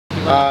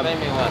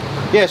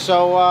Yeah,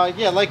 so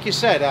yeah, like you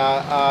said,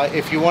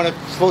 if you want a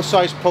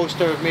full-size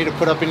poster of me to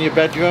put up in your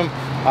bedroom,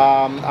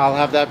 I'll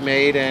have that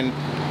made, and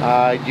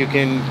you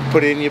can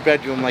put it in your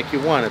bedroom like you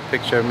want, a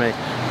picture of me.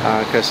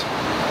 Because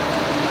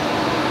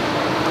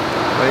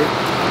wait,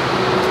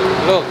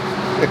 look.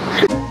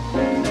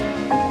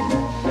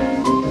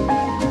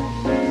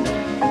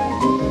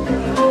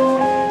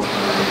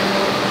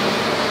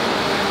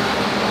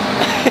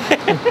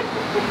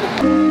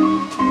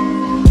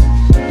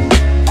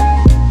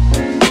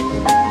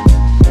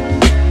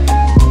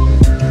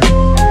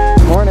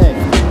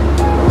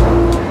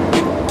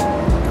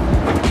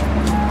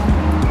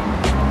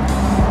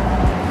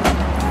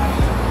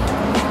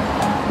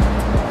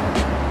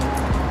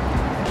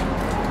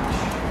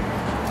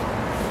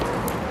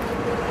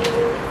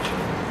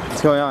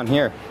 What's going on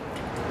here?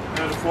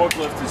 The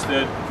forklift is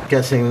dead.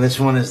 Guessing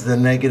this one is the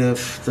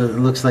negative. That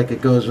looks like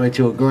it goes right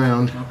to a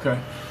ground. Okay.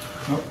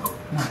 Oh,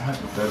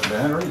 that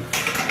battery.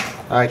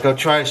 All right, go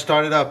try to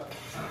start it up.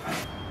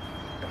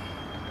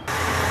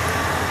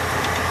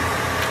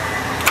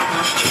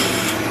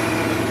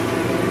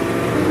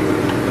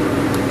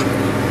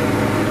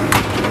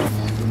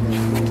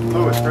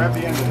 Louis, grab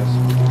the end of this.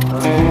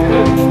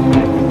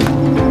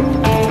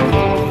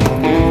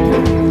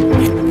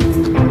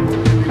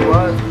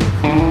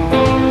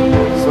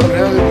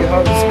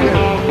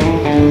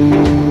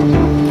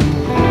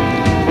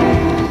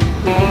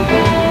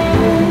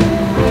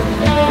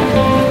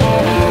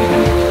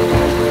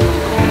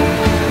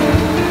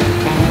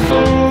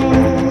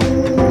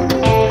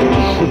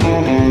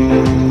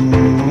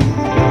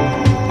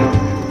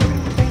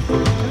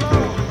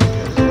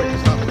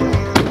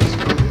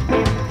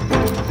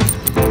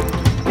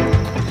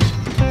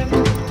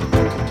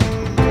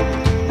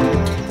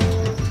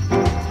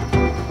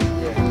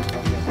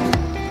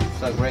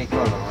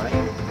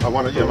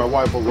 Yeah, my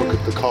wife will look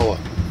at the color.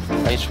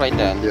 It's right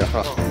there. Yeah.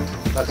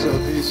 That's the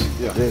other piece?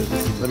 Yeah.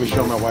 Let me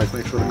show my wife,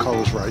 make sure the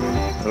color's right.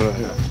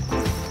 Yeah.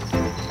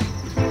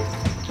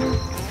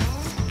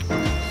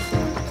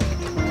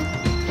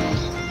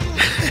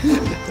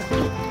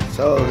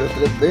 Sábado de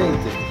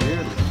 3:20,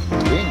 ¿entiendes?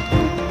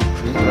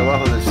 Bien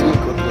trabajo de 5,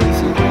 otro de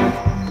 5.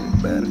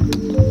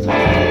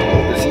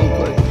 De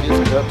 5, ahí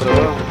comienza cada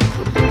trabajo.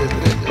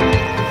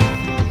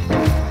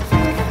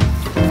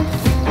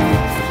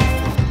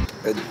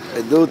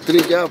 I do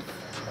 3 jobs.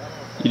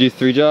 You do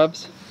 3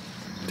 jobs?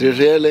 3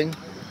 reeling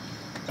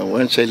and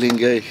 1 sailing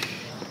gauge.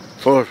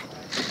 4.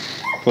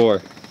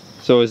 4.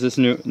 So is this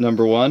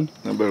number 1?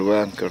 Number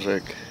 1,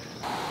 correct.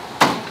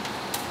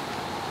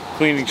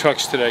 Cleaning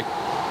trucks today.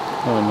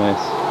 Oh, nice.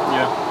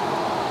 Yeah.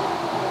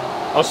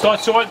 I'll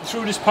start sorting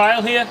through this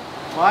pile here.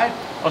 What?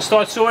 I'll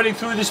start sorting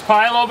through this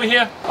pile over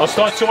here. I'll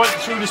start sorting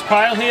through this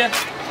pile here.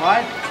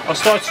 What? I'll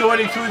start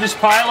sorting through this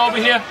pile over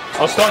here.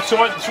 I'll start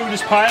sorting through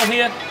this pile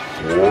here.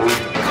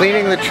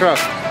 Cleaning the truck.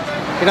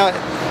 You know,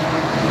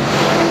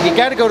 you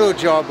got to go to a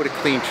job with a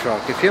clean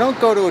truck. If you don't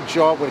go to a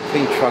job with a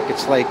clean truck,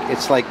 it's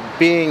like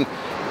being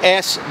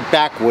ass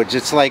backwards.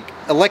 It's like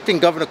electing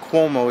Governor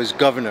Cuomo as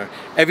governor.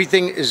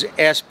 Everything is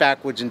ass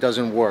backwards and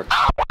doesn't work.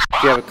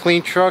 If you have a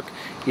clean truck,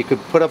 you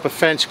could put up a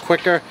fence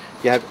quicker.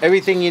 You have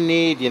everything you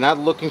need. You're not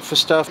looking for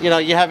stuff. You know,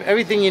 you have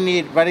everything you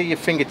need right at your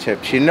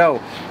fingertips. You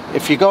know,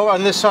 if you go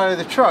on this side of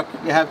the truck,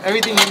 you have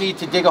everything you need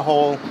to dig a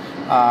hole.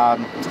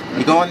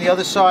 You go on the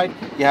other side,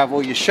 you have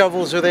all your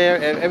shovels are there,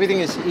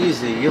 everything is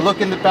easy. You look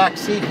in the back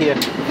seat here,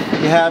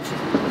 you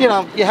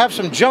have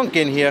some junk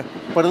in here,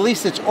 but at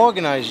least it's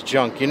organized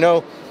junk. You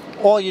know,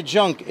 all your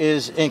junk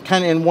is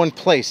kind of in one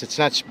place. It's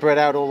not spread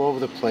out all over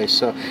the place,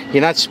 so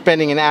you're not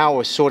spending an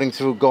hour sorting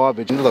through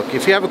garbage. And look,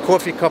 if you have a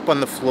coffee cup on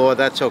the floor,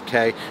 that's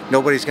okay.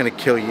 Nobody's going to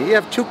kill you. You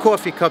have 2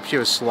 coffee cups,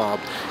 you're a slob,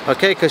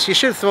 okay? Because you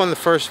should have thrown the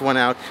first one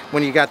out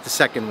when you got the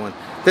second one.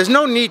 There's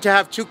no need to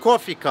have 2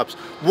 coffee cups.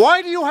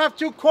 Why do you have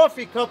 2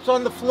 coffee cups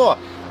on the floor?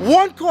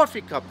 1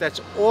 coffee cup, that's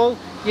all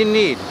you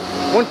need.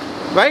 One,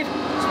 right?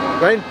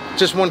 Right?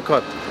 Just 1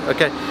 cup,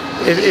 okay?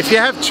 If you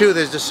have 2,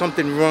 there's just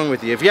something wrong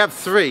with you. If you have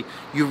 3,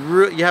 you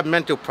have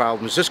mental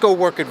problems. Just go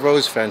work at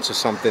Rose Fence or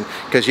something,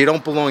 because you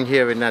don't belong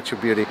here in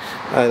Natural Beauty.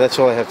 That's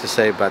all I have to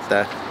say about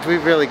that. We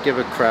really give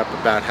a crap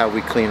about how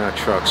we clean our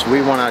trucks.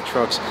 We want our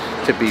trucks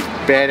to be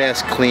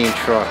badass clean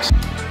trucks.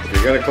 If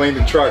you're gonna clean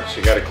the trucks,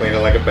 you gotta clean it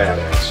like a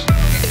badass.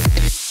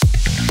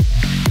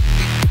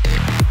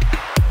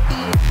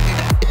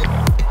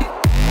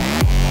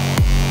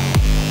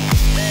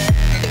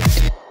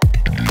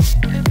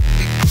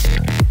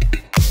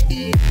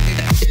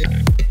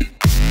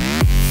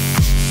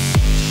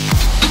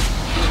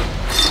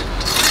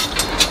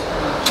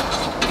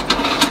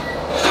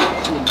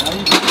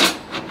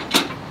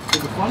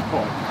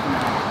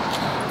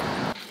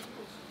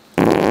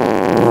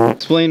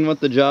 Explain what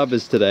the job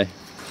is today.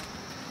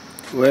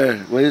 Where?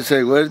 What do you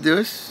say? Where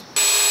this?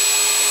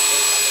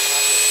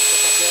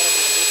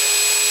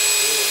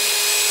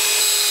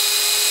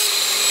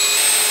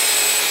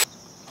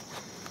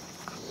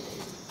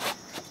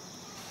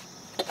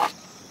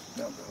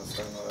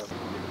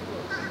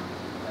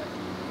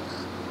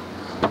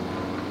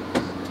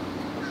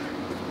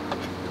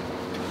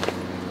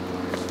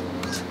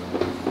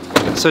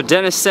 So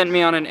Dennis sent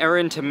me on an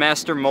errand to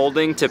Master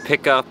Molding to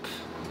pick up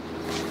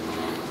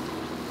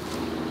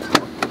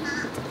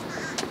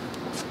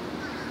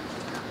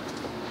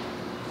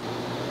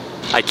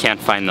I can't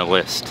find the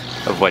list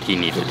of what he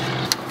needed.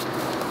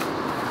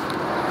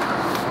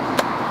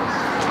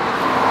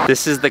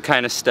 This is the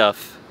kind of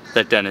stuff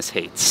that Dennis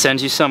hates.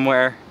 Sends you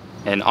somewhere,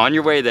 and on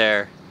your way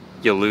there,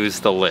 you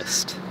lose the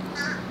list.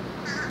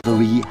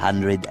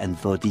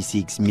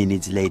 346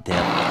 minutes later.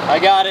 I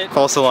got it.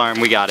 False alarm,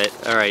 we got it.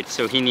 All right,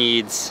 so he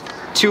needs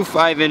 2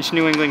 5-inch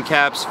New England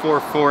caps, 4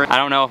 4. I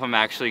don't know if I'm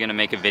actually gonna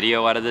make a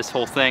video out of this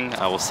whole thing.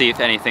 We'll see if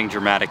anything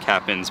dramatic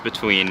happens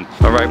between.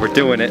 All right, we're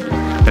doing it,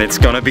 and it's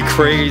gonna be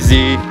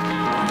crazy.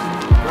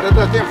 What is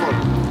that there for?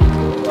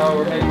 Oh,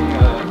 we're making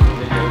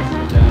videos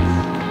for Dennis.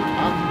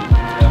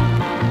 Yeah.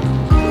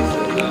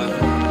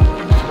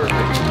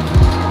 Perfect.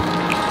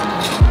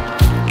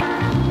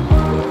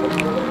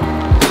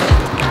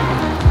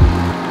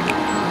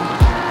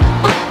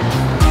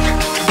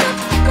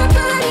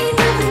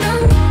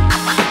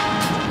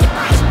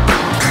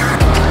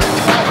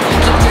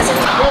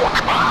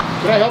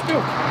 Can I help you?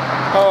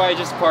 Oh, I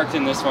just parked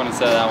in this one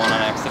instead of that one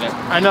on accident.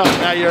 I know.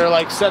 Now you're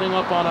like setting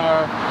up on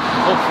our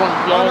whole front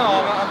Oh yard.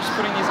 no, I'm just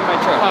putting these in my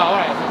truck. Oh, all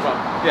right. No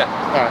problem. Yeah.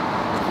 All right.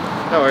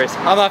 No worries.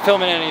 I'm not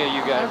filming any of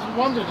you I guys. just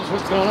wondered just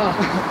what's going on.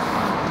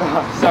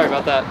 Sorry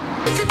about that.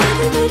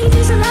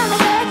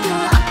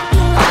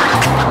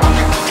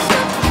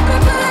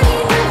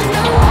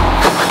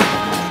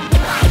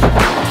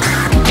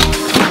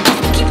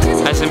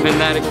 Hasn't been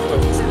that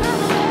exposed.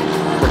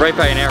 We're right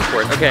by an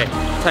airport. Okay,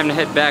 time to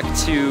head back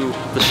to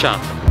the shop.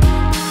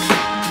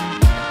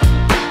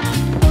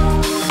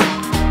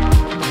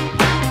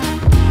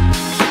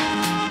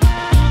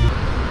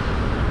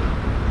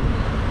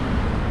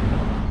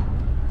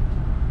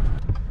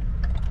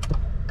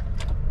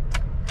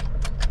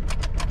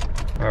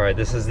 All right,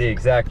 this is the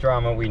exact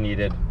drama we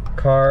needed.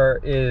 Car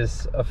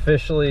is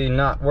officially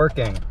not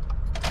working.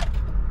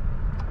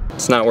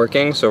 It's not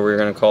working, so we're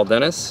gonna call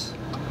Dennis.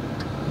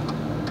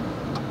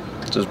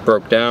 Just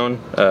broke down.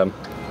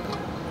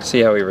 See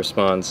how he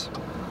responds.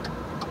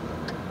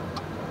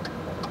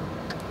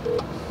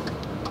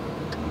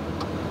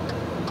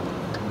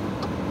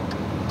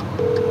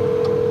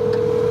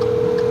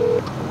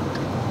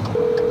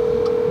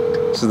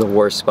 This is the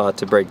worst spot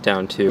to break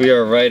down to. We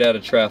are right at a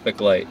traffic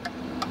light,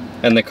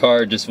 and the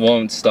car just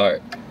won't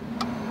start.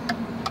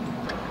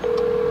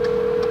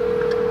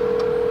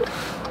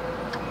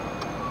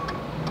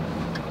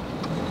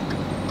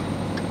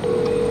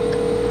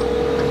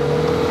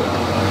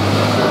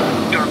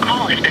 Your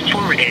call has been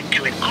forwarded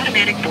to an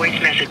automatic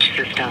voice message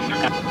system.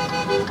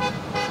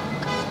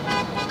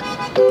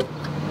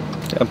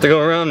 You have to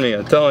go around me,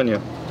 I'm telling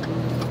you.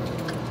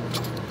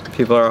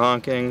 People are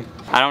honking.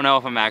 I don't know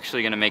if I'm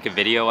actually gonna make a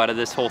video out of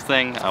this whole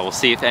thing. We'll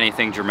see if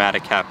anything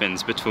dramatic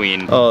happens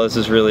between. Oh, this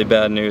is really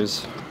bad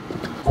news.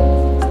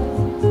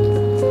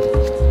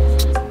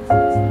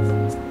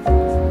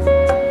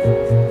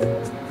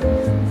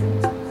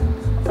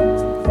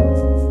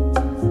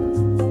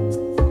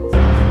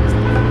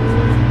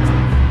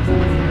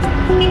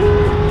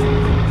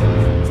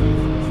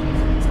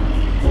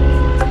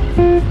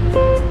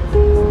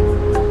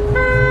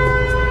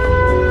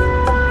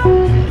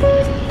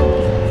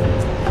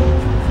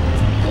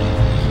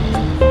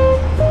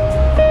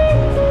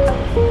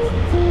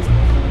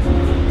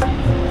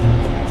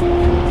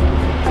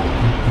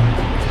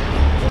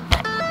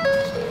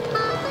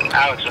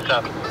 Alex, what's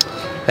up?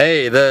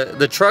 Hey,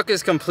 the truck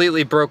is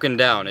completely broken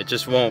down. It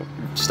just won't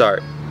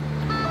start.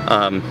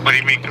 What do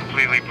you mean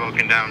completely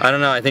broken down? I don't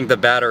know, I think the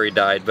battery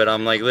died, but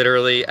I'm like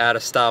literally at a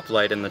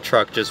stoplight and the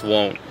truck just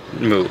won't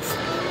move,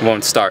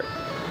 won't start.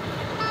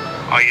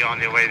 Are you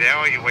on your way there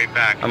or your way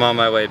back? I'm on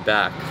my way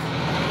back.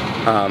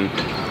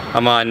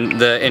 I'm on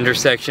the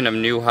intersection of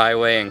New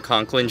Highway and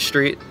Conklin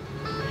Street.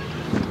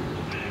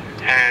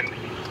 And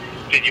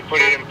did you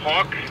put it in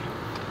park?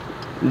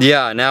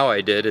 Yeah, now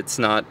I did. It's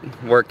not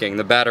working.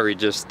 The battery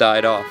just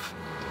died off.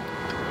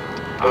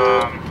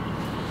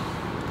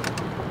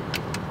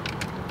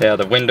 Yeah,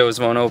 the windows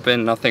won't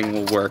open. Nothing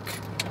will work.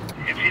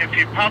 If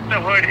you pop the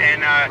hood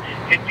and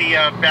hit the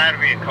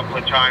battery a couple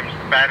of times,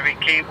 the battery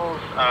cables,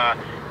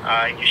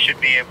 you should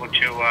be able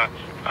to,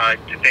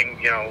 the thing,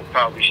 you know, will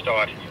probably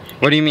start.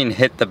 What do you mean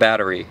hit the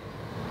battery?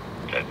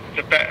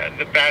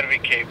 The battery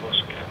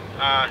cables.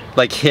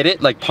 Like hit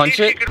it? Like punch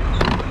it?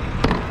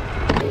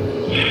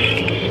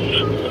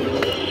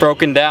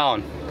 Broken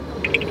down.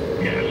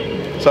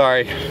 Yes.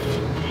 Sorry. See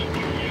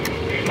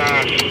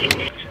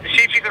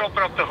if you can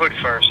open up the hood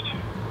first.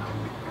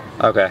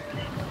 Okay.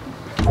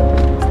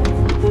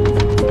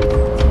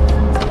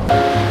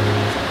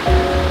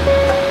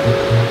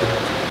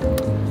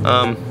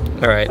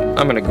 Alright,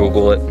 I'm gonna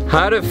Google it.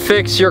 How to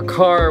fix your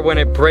car when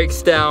it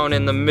breaks down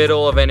in the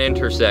middle of an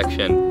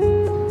intersection.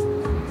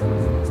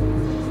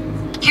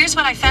 Here's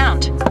what I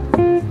found.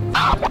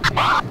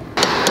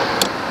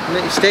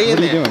 Stay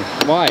in there. What are you doing?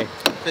 Why?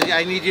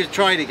 I need you to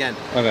try it again.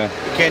 Okay.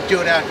 You can't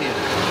do it out here.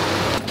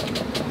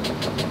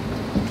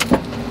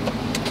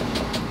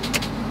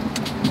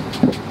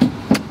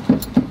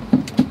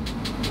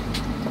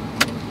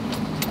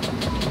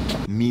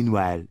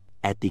 Meanwhile,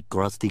 at the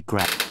Krusty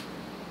Krab.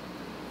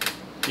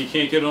 You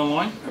can't get it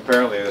online?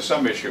 Apparently there's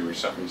some issue or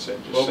something. Said.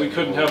 Well, we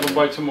couldn't have them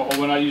by tomorrow. Oh,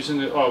 we're not using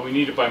it. Oh, we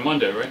need it by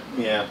Monday, right?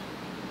 Yeah.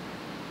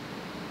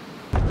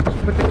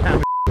 Put the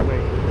camera away.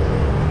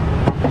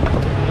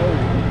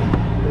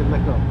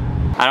 Let go.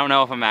 I don't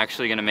know if I'm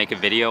actually gonna make a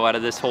video out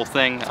of this whole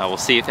thing. We'll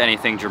see if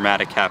anything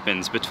dramatic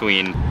happens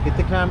between. Get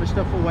the camera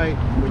stuff away.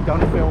 We're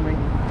done filming.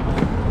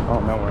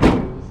 Oh no, this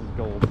is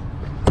gold.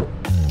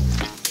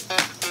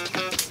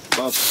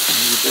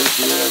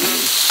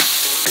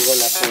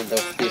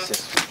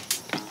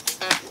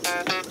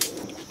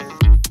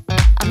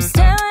 I'm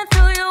staring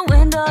through your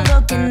window,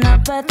 looking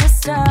up at the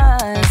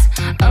stars,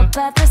 up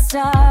at the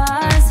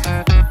stars.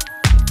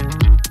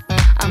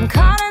 I'm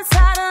caught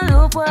inside a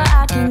loop where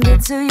I can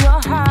get to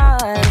your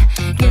heart,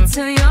 get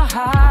to your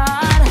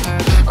heart.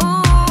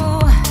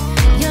 Ooh,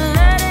 you're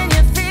letting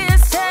your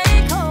fears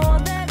take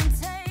hold, let them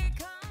take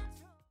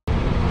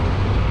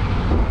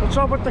control. What's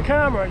up with the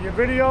camera? You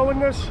videoing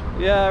this?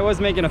 Yeah, I was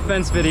making a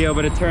fence video,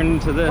 but it turned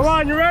into this. Come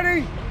on, you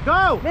ready?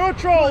 Go!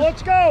 Neutral,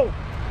 let's go!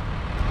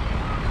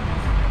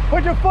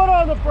 Put your foot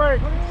on the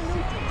brake. 1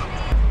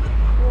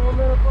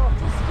 minute, bro.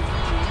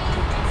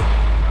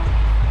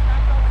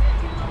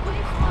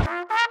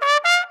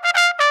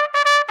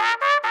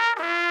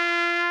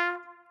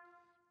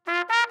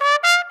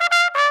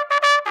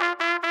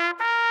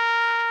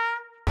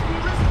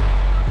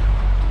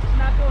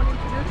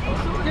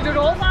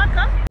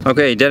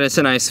 Okay, Dennis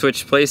and I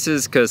switched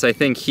places because I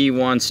think he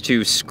wants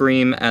to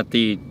scream at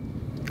the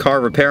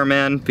car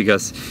repairman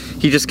because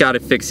he just got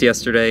it fixed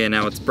yesterday and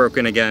now it's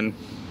broken again.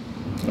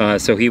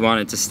 So he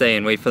wanted to stay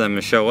and wait for them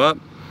to show up.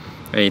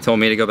 And he told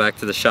me to go back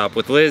to the shop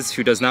with Liz,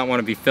 who does not want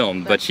to be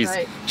filmed, but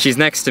she's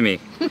next to me.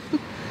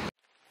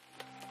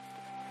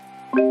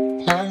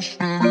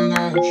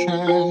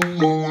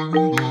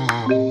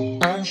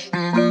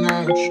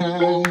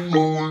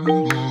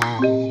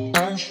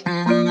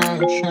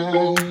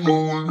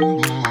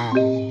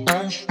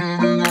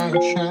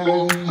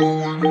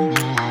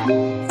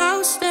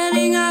 I'm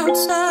standing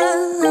outside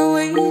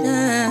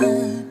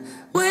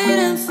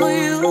waiting for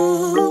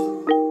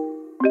you.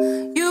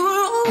 You were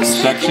always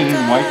Section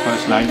in white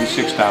costs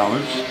 $96.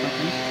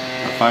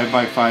 A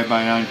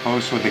 5x5x9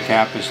 post with the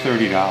cap is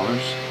 $30.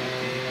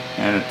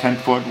 And a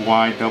 10-foot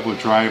wide double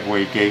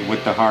driveway gate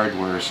with the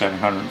hardware is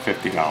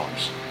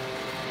 $750.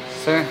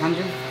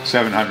 700?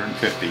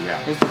 750,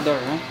 yeah. It's the door,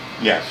 right?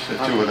 Yes, the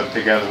two of them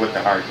together with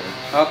the hardware.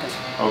 Okay.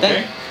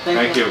 Okay?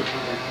 Thank you.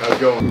 How's it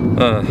going?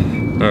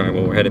 Alright,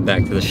 well we're headed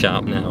back to the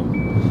shop now.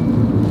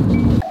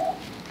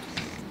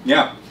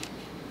 Yeah.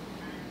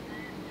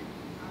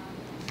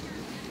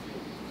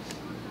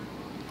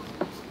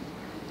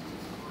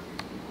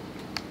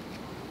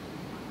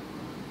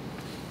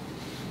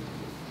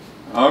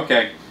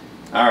 Okay.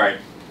 All right.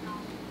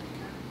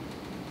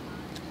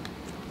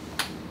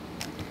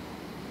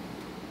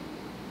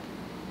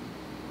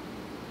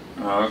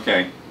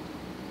 Okay.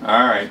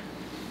 All right.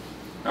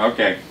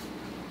 Okay.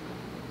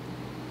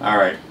 All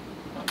right.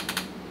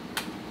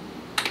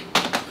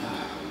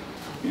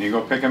 Can you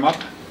go pick him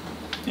up?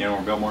 You know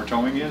where Belmore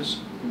Towing is?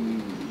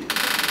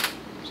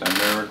 It's on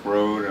Merrick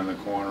Road and the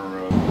corner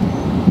road.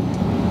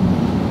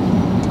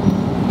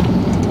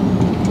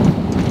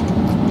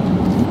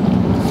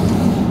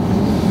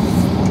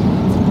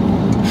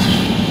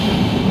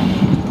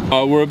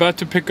 We're about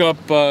to pick up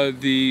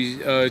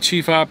the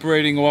Chief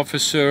Operating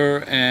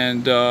Officer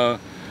and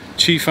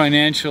Chief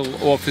Financial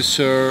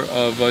Officer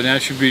of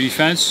National Beauty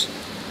Fence.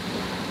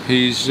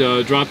 He's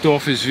dropped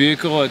off his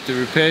vehicle at the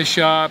repair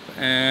shop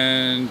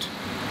and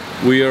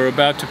we are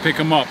about to pick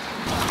him up.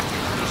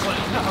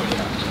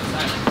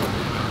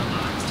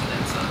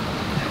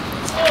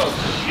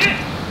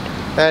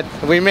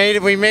 We made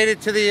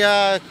it to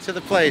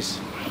the place.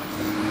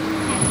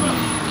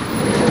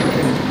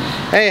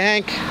 Hey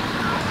Hank.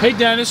 Hey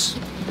Dennis.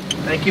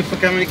 Thank you for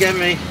coming to get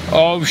me.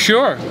 Oh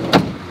sure.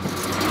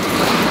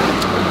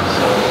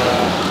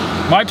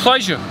 My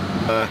pleasure.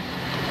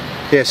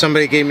 Yeah,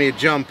 somebody gave me a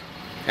jump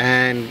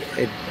and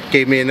it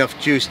gave me enough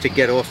juice to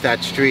get off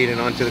that street and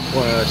onto the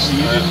corner.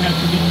 You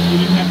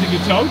didn't have to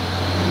get towed?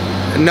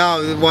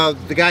 No, well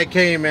the guy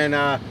came and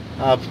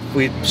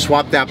we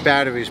swapped out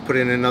batteries, put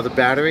in another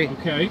battery.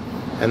 Okay.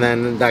 And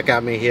then that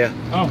got me here.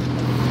 Oh.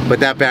 But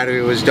that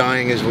battery was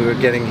dying as we were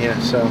getting here,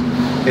 so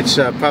it's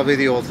probably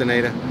the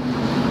alternator.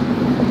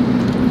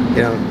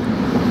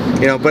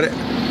 You know, but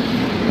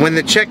when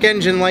the check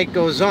engine light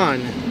goes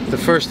on, the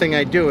first thing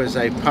I do is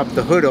I pop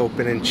the hood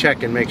open and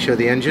check and make sure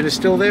the engine is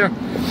still there.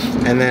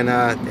 And then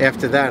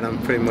after that, I'm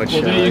pretty much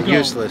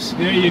useless.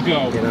 There you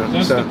go. You know,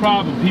 that's the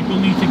problem. People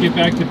need to get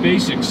back to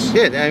basics.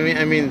 Yeah,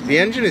 I mean, the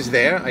engine is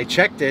there. I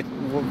checked it.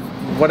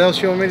 What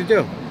else you want me to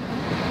do?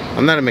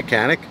 I'm not a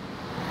mechanic.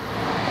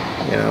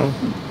 You know.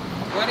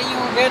 Why do you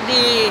get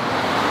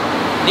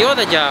the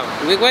other job?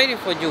 We're waiting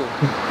for you.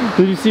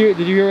 Did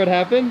you hear what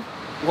happened?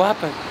 What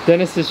happened?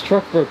 Dennis's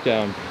truck broke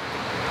down.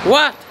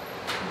 What?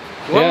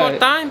 One more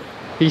time?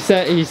 He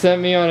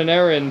sent me on an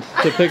errand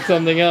to pick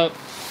something up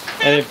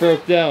and it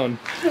broke down.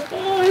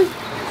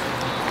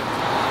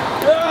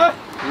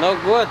 No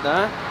good,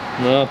 huh?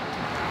 No.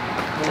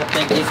 I'm gonna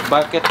take this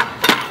bucket.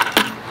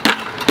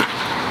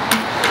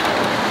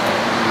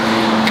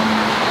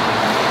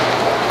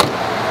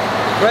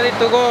 Ready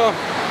to go.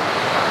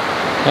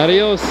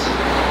 Adios.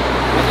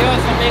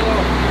 Adios,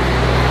 amigo.